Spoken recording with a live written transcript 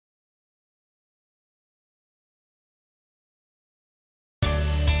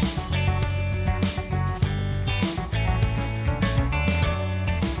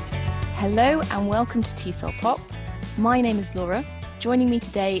Hello and welcome to TESOL Pop. My name is Laura. Joining me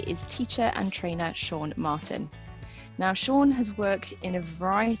today is teacher and trainer Sean Martin. Now, Sean has worked in a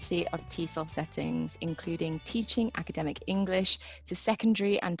variety of TESOL settings, including teaching academic English to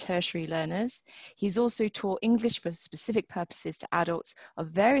secondary and tertiary learners. He's also taught English for specific purposes to adults of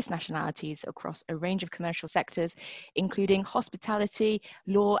various nationalities across a range of commercial sectors, including hospitality,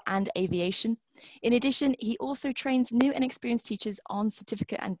 law, and aviation. In addition, he also trains new and experienced teachers on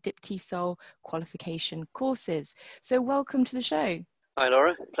certificate and DIP TESOL qualification courses. So welcome to the show. Hi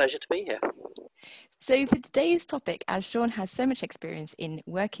Laura, pleasure to be here. So for today's topic, as Sean has so much experience in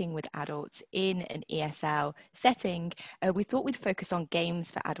working with adults in an ESL setting, we thought we'd focus on games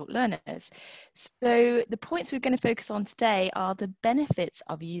for adult learners. So the points we're going to focus on today are the benefits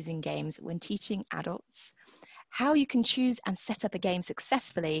of using games when teaching adults, how you can choose and set up a game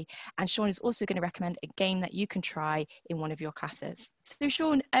successfully, and Sean is also going to recommend a game that you can try in one of your classes. So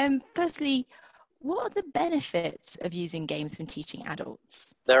Sean, firstly, what are the benefits of using games when teaching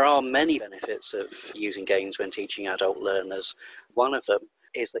adults? There are many benefits of using games when teaching adult learners. One of them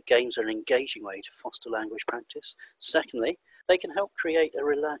is that games are an engaging way to foster language practice. Secondly, they can help create a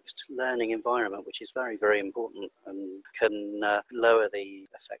relaxed learning environment, which is very, very important and can lower the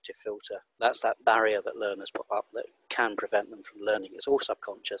affective filter. That's that barrier that learners put up that can prevent them from learning. It's all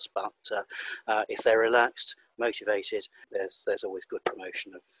subconscious, but if they're relaxed, motivated, there's always good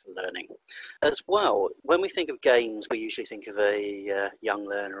promotion of learning. As well, when we think of games, we usually think of a young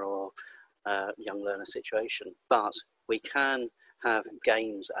learner or young learner situation, but we can have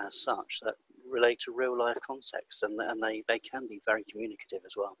games as such that relate to real life context, and they can be very communicative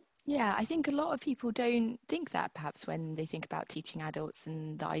as well. Yeah, I think a lot of people don't think that perhaps when they think about teaching adults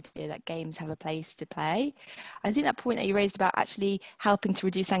and the idea that games have a place to play. I think that point that you raised about actually helping to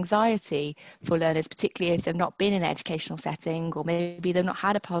reduce anxiety for learners, particularly if they've not been in an educational setting or maybe they've not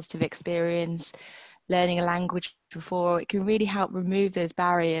had a positive experience learning a language before, it can really help remove those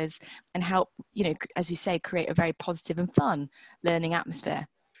barriers and help, as you say, create a very positive and fun learning atmosphere.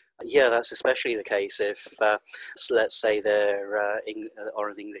 Yeah, that's especially the case if, let's say, they're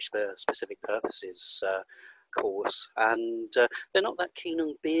on an English for specific purposes course, and they're not that keen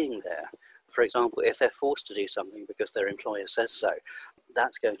on being there. For example, if they're forced to do something because their employer says so,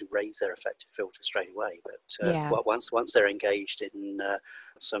 that's going to raise their affective filter straight away. But once they're engaged in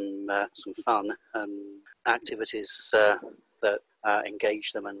some fun and activities that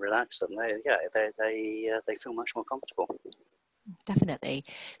engage them and relax them, they feel much more comfortable. Definitely.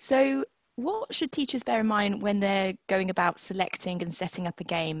 So what should teachers bear in mind when they're going about selecting and setting up a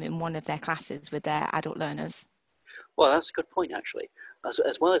game in one of their classes with their adult learners? Well, that's a good point, actually.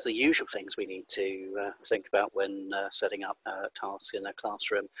 As well as the usual things we need to think about when setting up tasks in a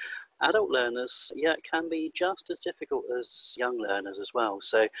classroom, adult learners, it can be just as difficult as young learners as well.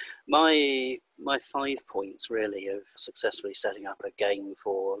 So my 5 points really of successfully setting up a game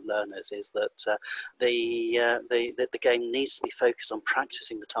for learners is that the game needs to be focused on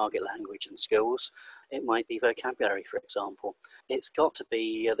practicing the target language and skills. It might be vocabulary, for example. It's got to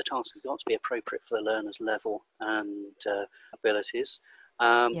be, the task has got to be appropriate for the learner's level and abilities.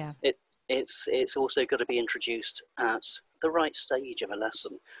 It's also got to be introduced at the right stage of a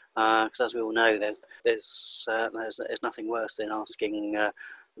lesson, because as we all know, there's nothing worse than asking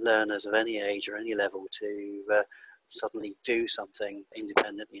learners of any age or any level to suddenly do something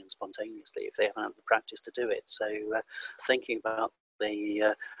independently and spontaneously if they haven't had the practice to do it. So thinking about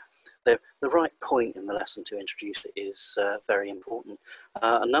the right point in the lesson to introduce it is very important.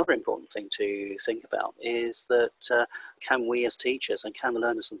 Another important thing to think about is that can we as teachers and can the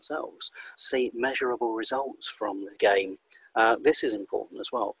learners themselves see measurable results from the game? This is important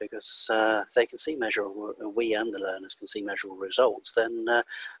as well, because if they can see measurable, we and the learners can see measurable results, then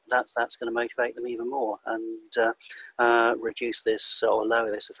that's going to motivate them even more and reduce this or lower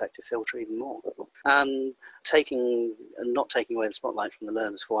this affective filter even more. And not taking away the spotlight from the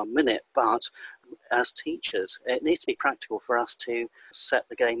learners for 1 minute, but as teachers, it needs to be practical for us to set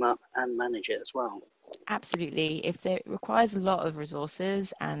the game up and manage it as well. Absolutely. If it requires a lot of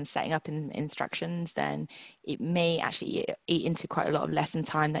resources and setting up instructions, then it may actually eat into quite a lot of lesson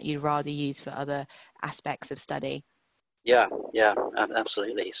time that you'd rather use for other aspects of study. Yeah,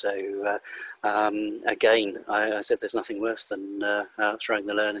 absolutely. So again, I said there's nothing worse than throwing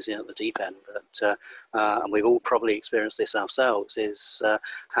the learners in at the deep end, but and we've all probably experienced this ourselves, is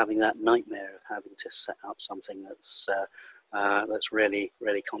having that nightmare of having to set up something that's really,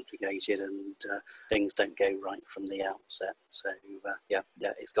 really complicated and things don't go right from the outset. So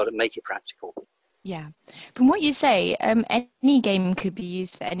it's got to make it practical. Yeah. From what you say, any game could be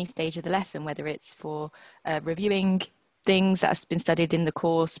used for any stage of the lesson, whether it's for reviewing things that has been studied in the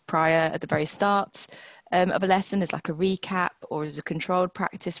course prior at the very start of a lesson as like a recap or as a controlled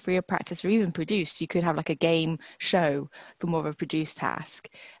practice, free of practice, or even produced. You could have like a game show for more of a produced task.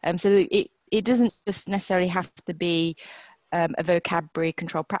 So it doesn't just necessarily have to be a vocabulary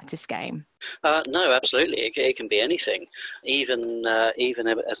controlled practice game. No, absolutely. It can be anything. Even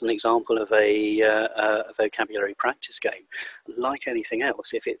as an example of a vocabulary practice game, like anything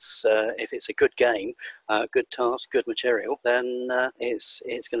else, if it's a good game, good task, good material, then it's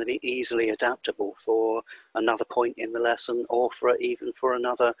going to be easily adaptable for another point in the lesson, or even for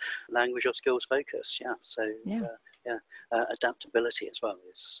another language or skills focus. Yeah. So adaptability as well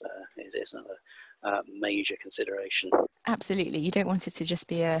is another major consideration. Absolutely. You don't want it to just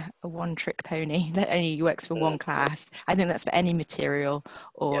be a one-trick pony that only works for one class. I think that's for any material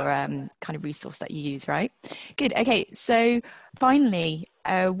or kind of resource that you use, right? Good. Okay, so finally,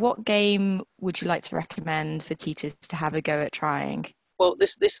 what game would you like to recommend for teachers to have a go at trying? Well,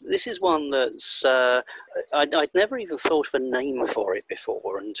 this is one that's I'd never even thought of a name for it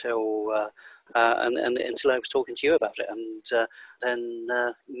before until until I was talking to you about it, and then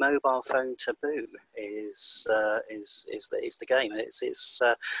mobile phone taboo is the game. It's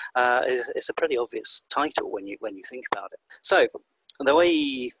a pretty obvious title when you think about it. So the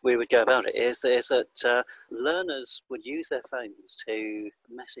way we would go about it is that learners would use their phones to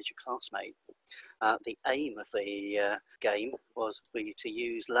message a classmate. The aim of the game was to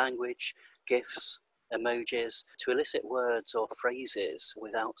use language, GIFs, emojis to elicit words or phrases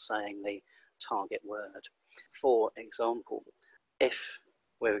without saying the target word. For example, if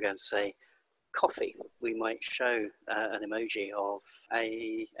we were going to say coffee, we might show an emoji of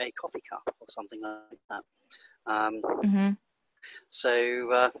a coffee cup or something like that.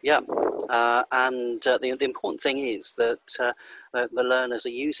 So and the important thing is that the learners are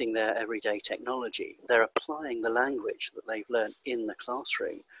using their everyday technology. They're applying the language that they've learned in the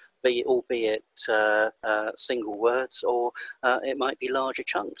classroom, albeit single words, or it might be larger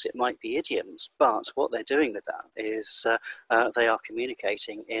chunks, it might be idioms. But what they're doing with that is they are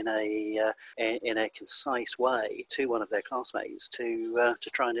communicating in a concise way to one of their classmates to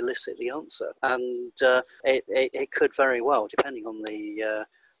try and elicit the answer. And it could very well, depending on the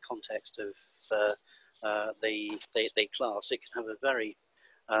context of the class, it could have a very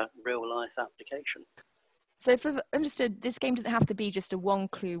real life application. So for understood, this game doesn't have to be just a one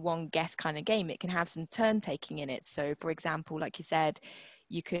clue, one guess kind of game. It can have some turn taking in it. So for example, like you said,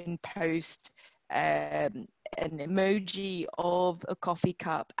 you can post an emoji of a coffee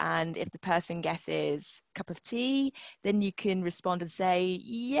cup, and if the person guesses cup of tea, then you can respond and say,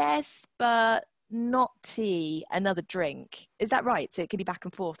 yes, but not tea, another drink. Is that right? So it could be back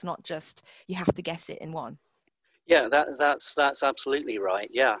and forth, not just you have to guess it in one. Yeah, that's absolutely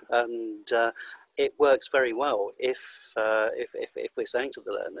right. Yeah, and it works very well if we're saying to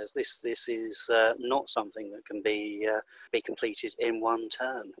the learners, this is not something that can be completed in one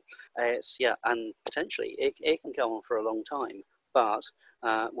term. And potentially it can go on for a long time, but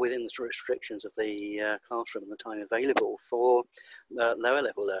within the restrictions of the classroom and the time available for lower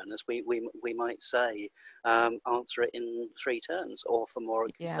level learners, we might say answer it in 3 turns, or for more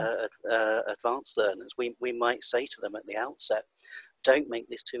advanced learners, we might say to them at the outset, don't make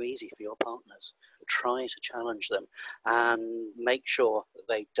this too easy for your partners. Try to challenge them and make sure that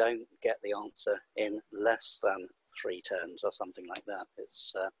they don't get the answer in less than 3 turns or something like that.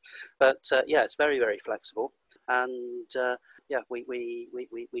 It's very, very flexible, and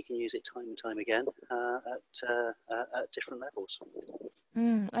we can use it time and time again at different levels.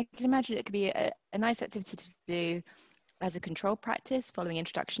 I can imagine it could be a nice activity to do as a control practice following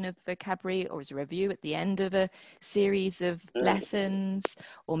introduction of vocabulary, or as a review at the end of a series of lessons,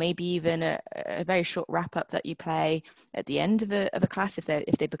 or maybe even a very short wrap up that you play at the end of a class if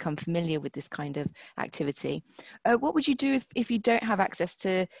they become familiar with this kind of activity. What would you do if you don't have access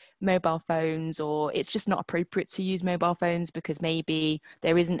to mobile phones, or it's just not appropriate to use mobile phones because maybe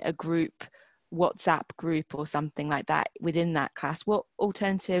there isn't a group, WhatsApp group or something like that within that class? What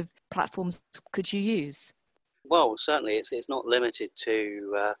alternative platforms could you use? Well, certainly, it's not limited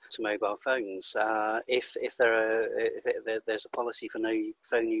to mobile phones. If there's a policy for no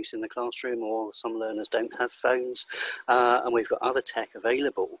phone use in the classroom, or some learners don't have phones, and we've got other tech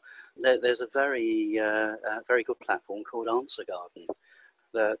available, there's a very good platform called Answer Garden.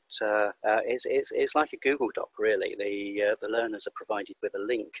 That it's like a Google Doc, really. The learners are provided with a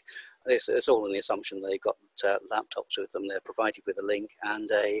link. It's all on the assumption they've got laptops with them. They're provided with a link and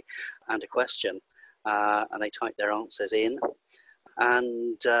a question. And they type their answers in,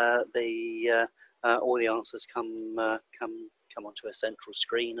 and all the answers come come onto a central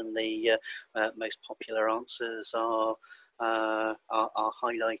screen, and the most popular answers are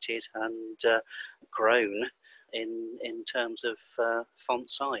highlighted and grown in terms of font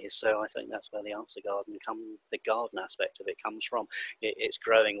size. So I think that's where the answer garden the garden aspect of it comes from. It's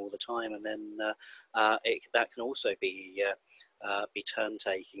growing all the time, and then that can also be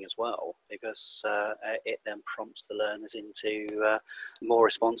turn-taking as well, because it then prompts the learners into more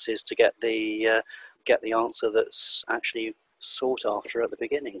responses to get the answer that's actually sought after at the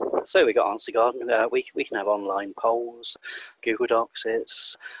beginning. So we got Answer Garden. We can have online polls, Google Docs.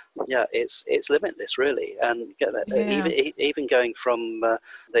 It's limitless, really. And even going from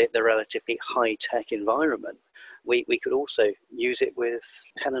the relatively high-tech environment, we could also use it with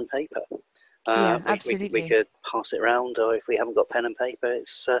pen and paper. Absolutely. We could pass it around, or if we haven't got pen and paper,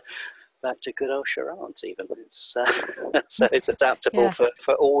 it's back to good old charades even. So it's adaptable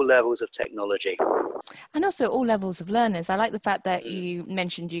for all levels of technology. And also all levels of learners. I like the fact that you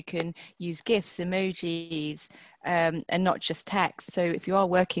mentioned you can use GIFs, emojis, and not just text. So if you are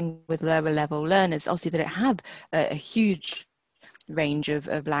working with lower level learners, obviously they don't have a huge range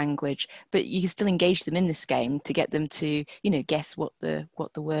of language, but you can still engage them in this game to get them to, guess what the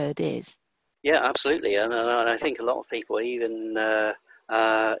word is. Yeah, absolutely. And I think a lot of people, even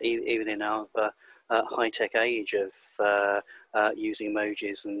in our high-tech age of using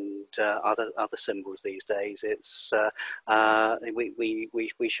emojis and other symbols these days, it's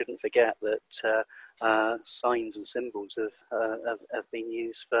we shouldn't forget that signs and symbols have been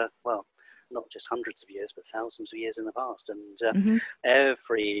used for, well, not just hundreds of years, but thousands of years in the past. And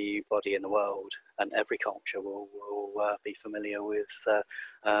everybody in the world and every culture will be familiar with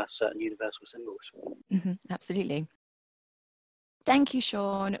certain universal symbols. Absolutely. Thank you,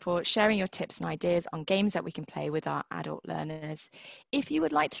 Sean, for sharing your tips and ideas on games that we can play with our adult learners. If you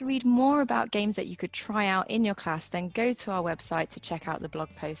would like to read more about games that you could try out in your class, then go to our website to check out the blog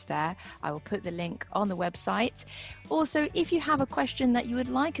post there. I will put the link on the website. Also, if you have a question that you would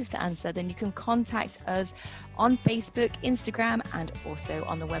like us to answer, then you can contact us on Facebook, Instagram, and also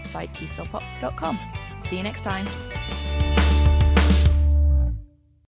on the website tsolpop.com. See you next time.